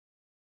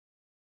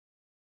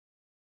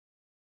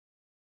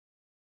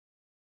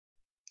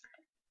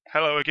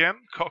Hello again,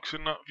 Cox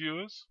and Nut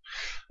viewers.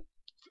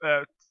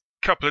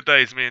 Couple of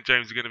days, me and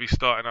James are going to be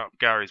starting up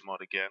Garrysmod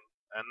again,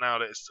 and now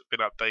that it's been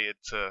updated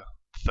to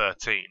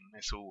 13,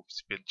 it's all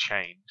been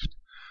changed.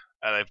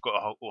 They've got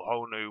a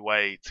whole new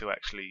way to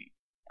actually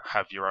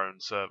have your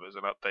own servers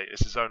and update.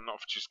 This is not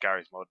for just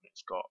Garrysmod,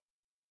 it's got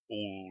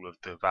all of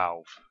the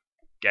Valve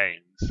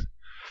games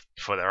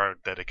for their own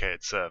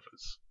dedicated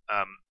servers.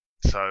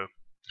 So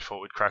I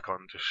thought we'd crack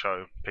on to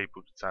show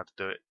people how to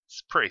do it.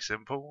 It's pretty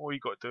simple. All you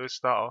got to do is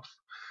start off.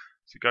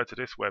 So go to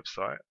this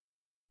website,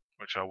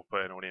 which I will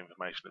put in all the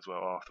information as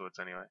well afterwards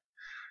anyway.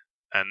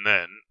 And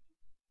then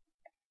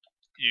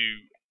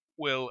you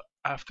will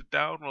have to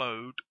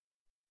download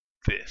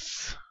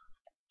this.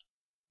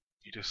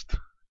 You just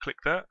click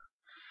that,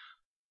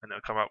 and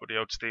it'll come up with the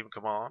old Steam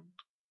command.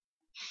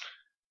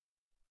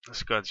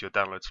 Let's go into your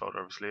downloads folder,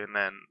 obviously, and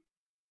then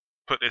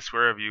put this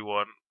wherever you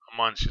want.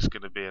 Mine's just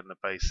going to be in the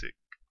basic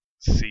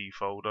C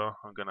folder.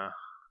 I'm going to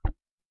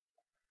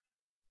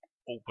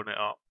open it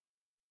up.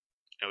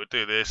 It will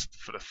do this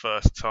for the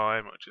first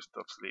time. It will just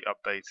obviously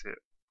update it.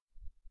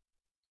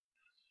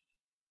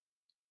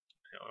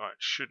 It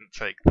shouldn't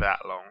take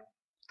that long.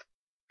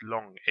 The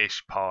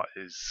long-ish part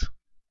is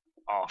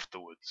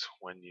afterwards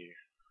when you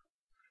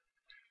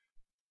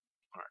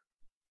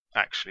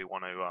actually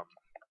want to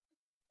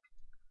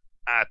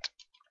add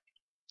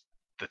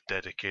the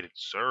dedicated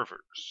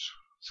servers.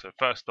 So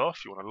first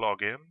off, you want to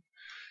log in.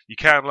 You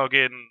can log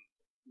in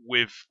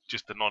with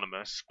just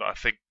anonymous, but I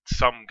think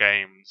some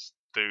games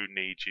do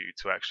need you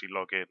to actually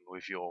log in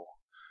with your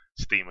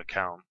Steam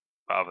account.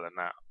 But other than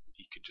that,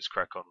 you can just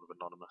crack on with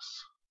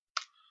anonymous.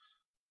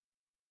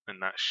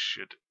 And that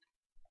should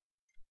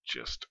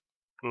just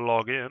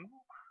log in.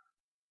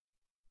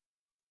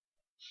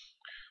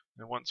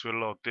 And once we're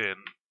logged in,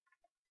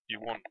 you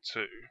want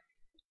to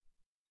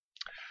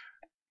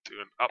do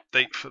an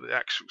update for the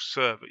actual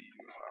server.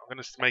 I'm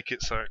going to make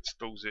it so it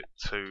installs it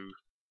to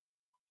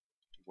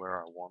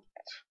where I want.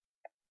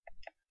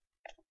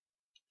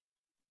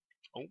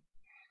 Oh,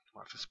 I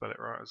have to spell it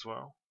right as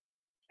well.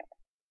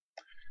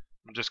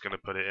 I'm just going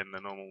to put it in the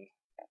normal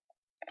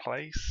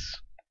place.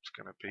 It's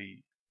going to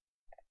be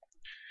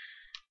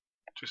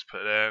just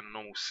put it there,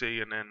 normal C,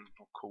 and then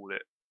I'll call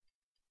it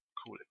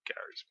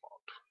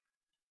Garrysmod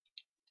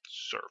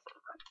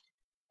server,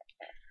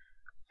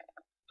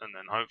 and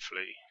then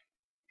hopefully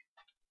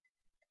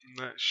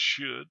that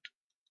should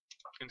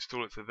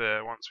install it to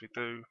there. Once we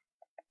do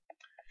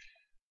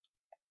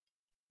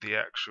the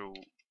actual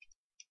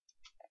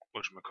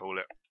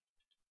whatchamacallit,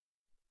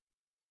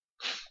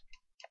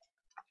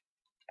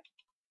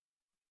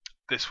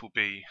 this will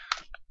be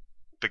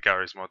the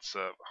Garrysmod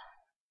server.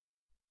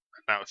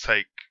 That will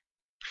take,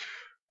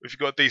 if you've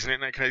got a decent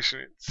internet connection,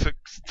 it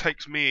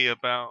takes me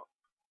about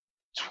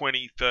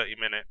 20-30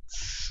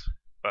 minutes,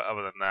 but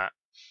other than that,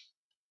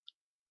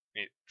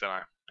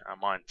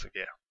 mine took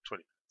 20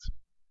 minutes.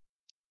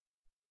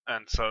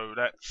 And so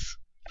that's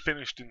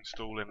finished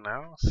installing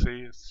now.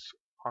 See, it's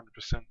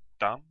 100%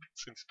 done.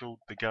 It's installed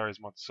the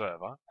Garrysmod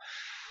server.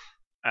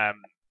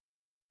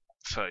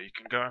 So you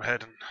can go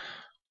ahead and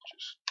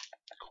just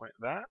quit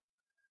that,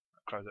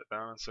 close it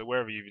down. So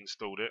wherever you've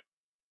installed it,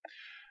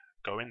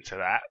 go into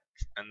that,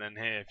 and then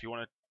here, if you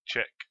want to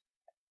check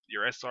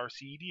your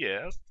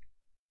srcds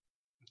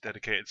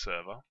dedicated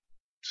server,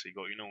 so you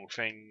got your normal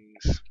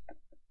things,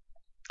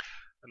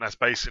 and that's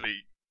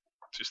basically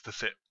just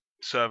that's it.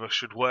 Server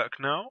should work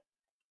now.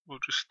 We'll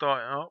just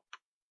start it up.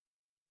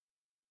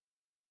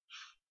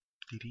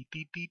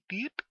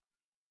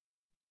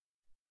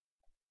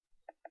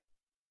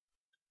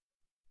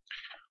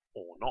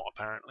 Or not,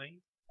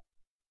 apparently.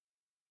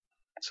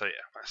 So yeah,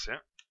 that's it.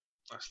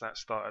 That's that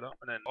started up,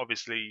 and then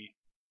obviously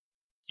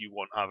you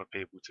want other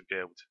people to be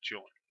able to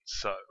join.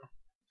 So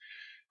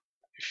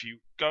if you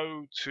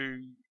go to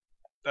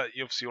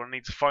you obviously want to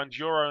need to find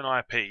your own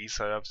IP,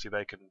 so obviously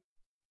they can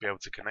be able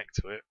to connect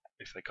to it.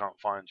 If they can't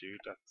find you,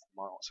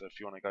 so if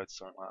you want to go to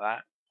something like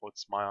that,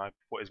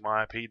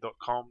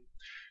 whatismyip.com,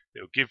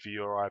 it'll give you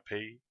your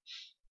IP,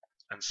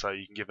 and so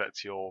you can give that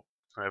to your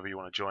whoever you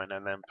want to join,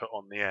 and then put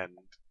on the end.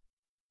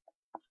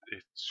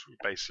 It's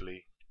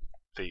basically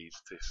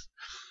this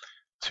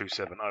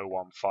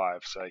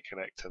 27015, so they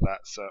connect to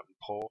that certain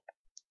port.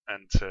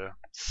 And to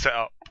set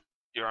up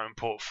your own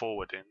port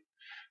forwarding,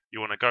 you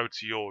want to go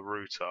to your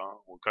router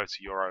or go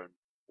to your own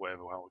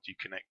whatever you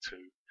connect to,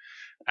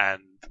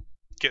 and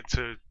get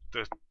to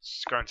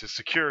go into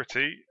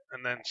security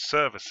and then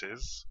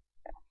services,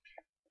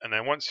 and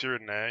then once you're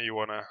in there, you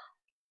want to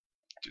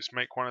just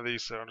make one of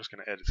these. So I'm just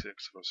going to edit it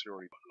because obviously you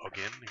already log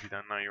in. If you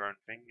don't know your own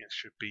thing, it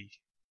should be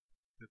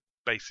the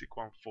basic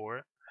one for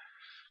it.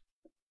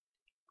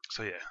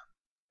 So yeah,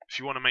 if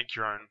you want to make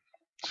your own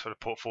sort of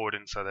port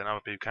forwarding so then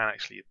other people can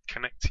actually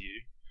connect to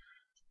you,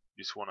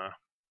 you just want to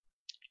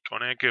go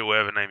on here, Google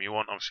whatever name you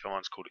want. Obviously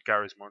mine's called a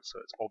Garrysmod, so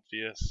it's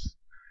obvious.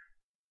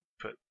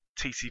 Put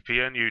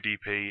TCP and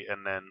UDP,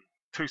 and then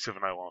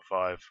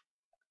 27015,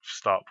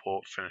 start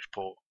port, finish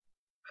port,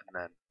 and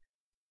then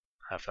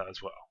have that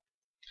as well.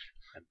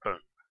 And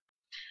boom.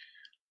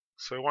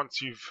 So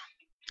once you've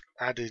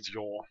added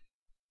your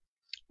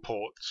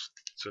ports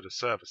to the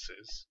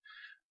services,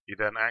 you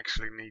then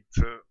actually need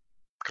to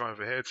come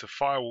over here to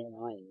firewall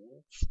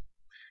rules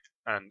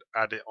and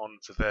add it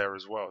onto there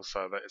as well,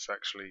 so that it's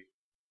actually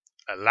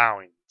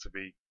allowing to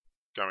be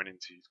going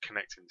into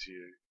connecting to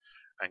you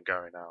and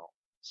going out.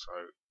 So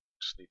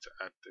just need to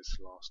add this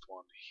last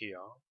one here.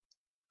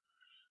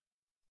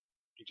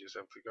 You just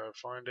have to go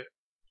find it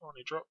on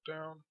your drop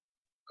down,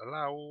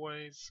 allow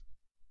always,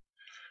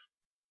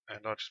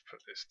 and I'll just put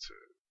this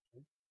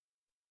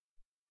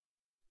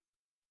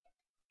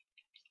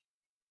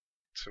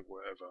to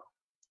whatever.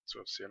 So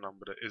obviously a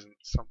number that isn't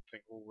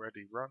something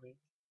already running.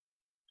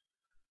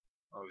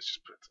 Let's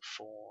just put it to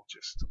 4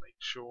 just to make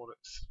sure that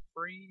it's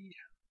free.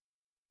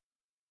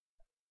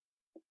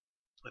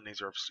 And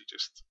these are obviously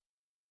just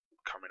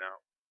coming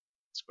out.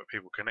 But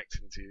people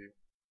connecting to you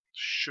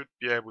should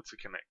be able to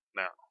connect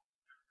now.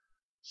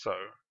 So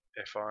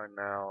if I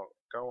now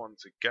go on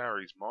to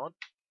Garrysmod,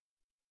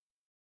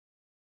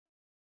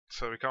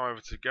 so we come over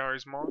to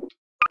Garrysmod,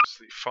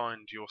 obviously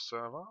find your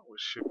server,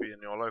 which should be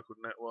in your local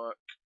network,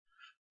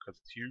 because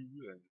it's you,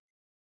 then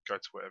go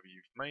to wherever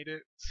you've made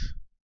it.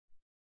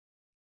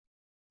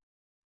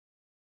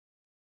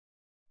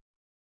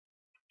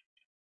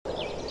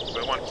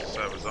 So once your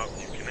server's up,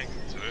 you've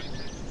connected to it,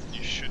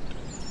 you should,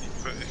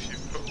 if you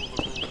put all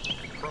the rules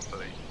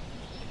properly,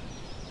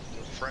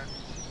 your friend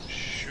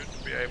should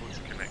be able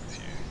to connect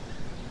to you.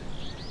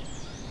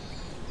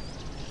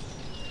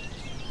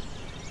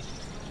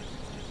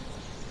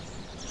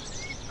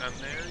 And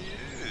there he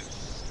is.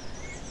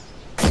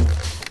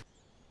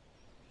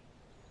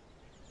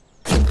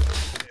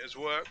 It has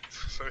worked,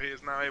 so he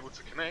is now able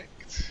to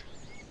connect.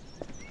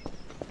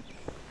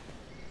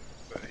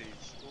 But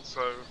he's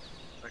also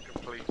a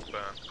complete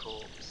burnt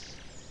corpse.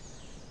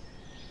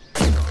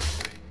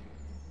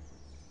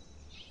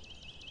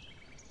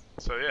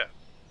 So yeah,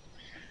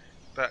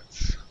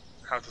 that's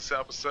how to set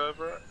up a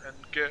server and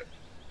get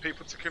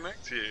people to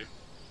connect to you.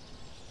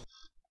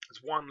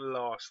 There's one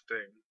last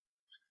thing.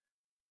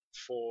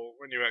 For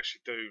when you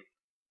actually do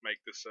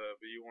make the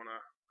server, you want to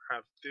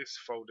have this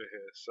folder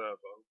here,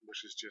 server,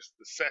 which is just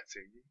the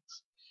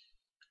settings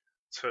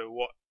to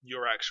what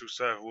your actual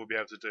server will be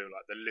able to do,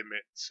 like the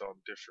limits on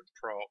different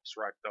props,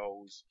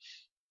 ragdolls.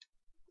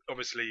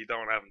 Obviously you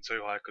don't want to have them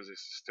too high because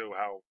this is still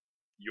how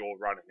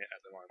you're running it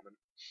at the moment.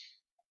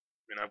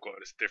 I mean, I've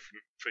got this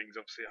different things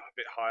obviously a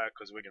bit higher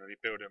because we're going to be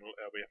building,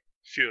 there'll be a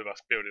few of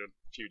us building a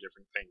few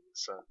different things,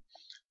 so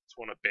just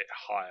want a bit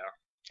higher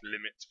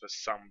limits for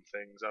some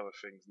things, other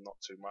things not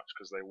too much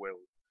because they will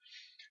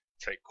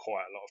take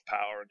quite a lot of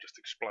power and just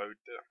explode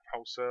the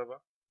whole server.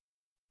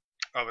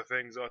 Other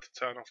things are to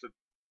turn off the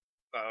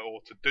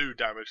or to do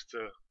damage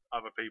to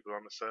other people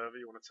on the server.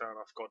 You want to turn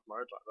off God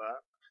mode like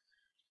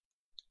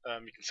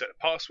that. You can set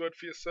a password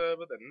for your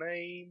server, the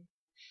name,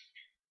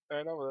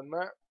 and other than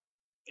that,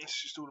 it's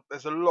just all,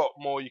 there's a lot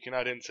more you can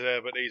add into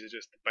there, but these are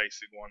just the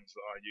basic ones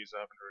that I use.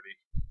 I haven't really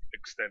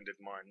extended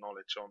my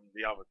knowledge on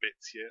the other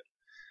bits yet.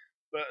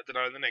 But I don't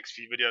know, in the next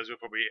few videos we'll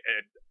probably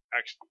add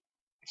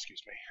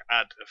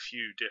a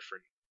few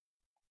different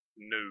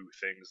new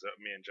things that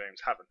me and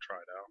James haven't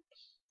tried out.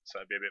 So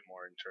it'd be a bit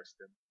more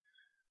interesting.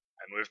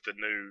 And with the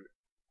new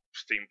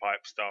Steam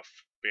Pipe stuff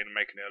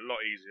making it a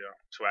lot easier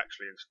to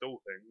actually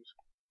install things,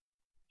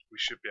 we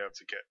should be able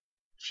to get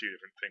a few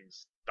different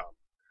things done.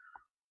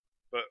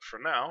 But for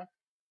now,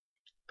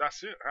 that's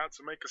it. How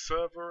to make a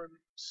server and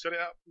set it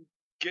up and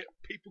get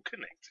people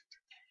connected.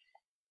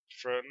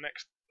 For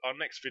our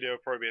next video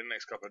will probably be in the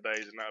next couple of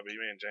days, and that'll be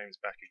me and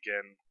James back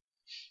again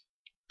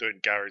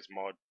doing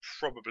Garrysmod,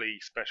 probably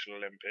Special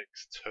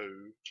Olympics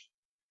 2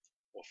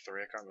 or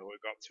 3, I can't remember what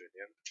we got up to in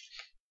the end,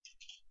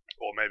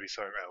 or maybe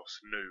something else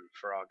new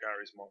for our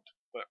Garrysmod.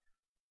 But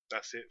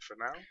that's it for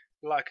now.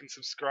 Like and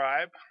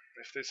subscribe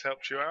if this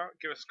helped you out.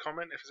 Give us a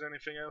comment if there's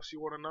anything else you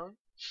want to know.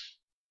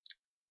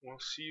 We'll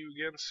see you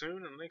again soon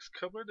in the next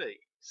couple of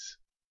days.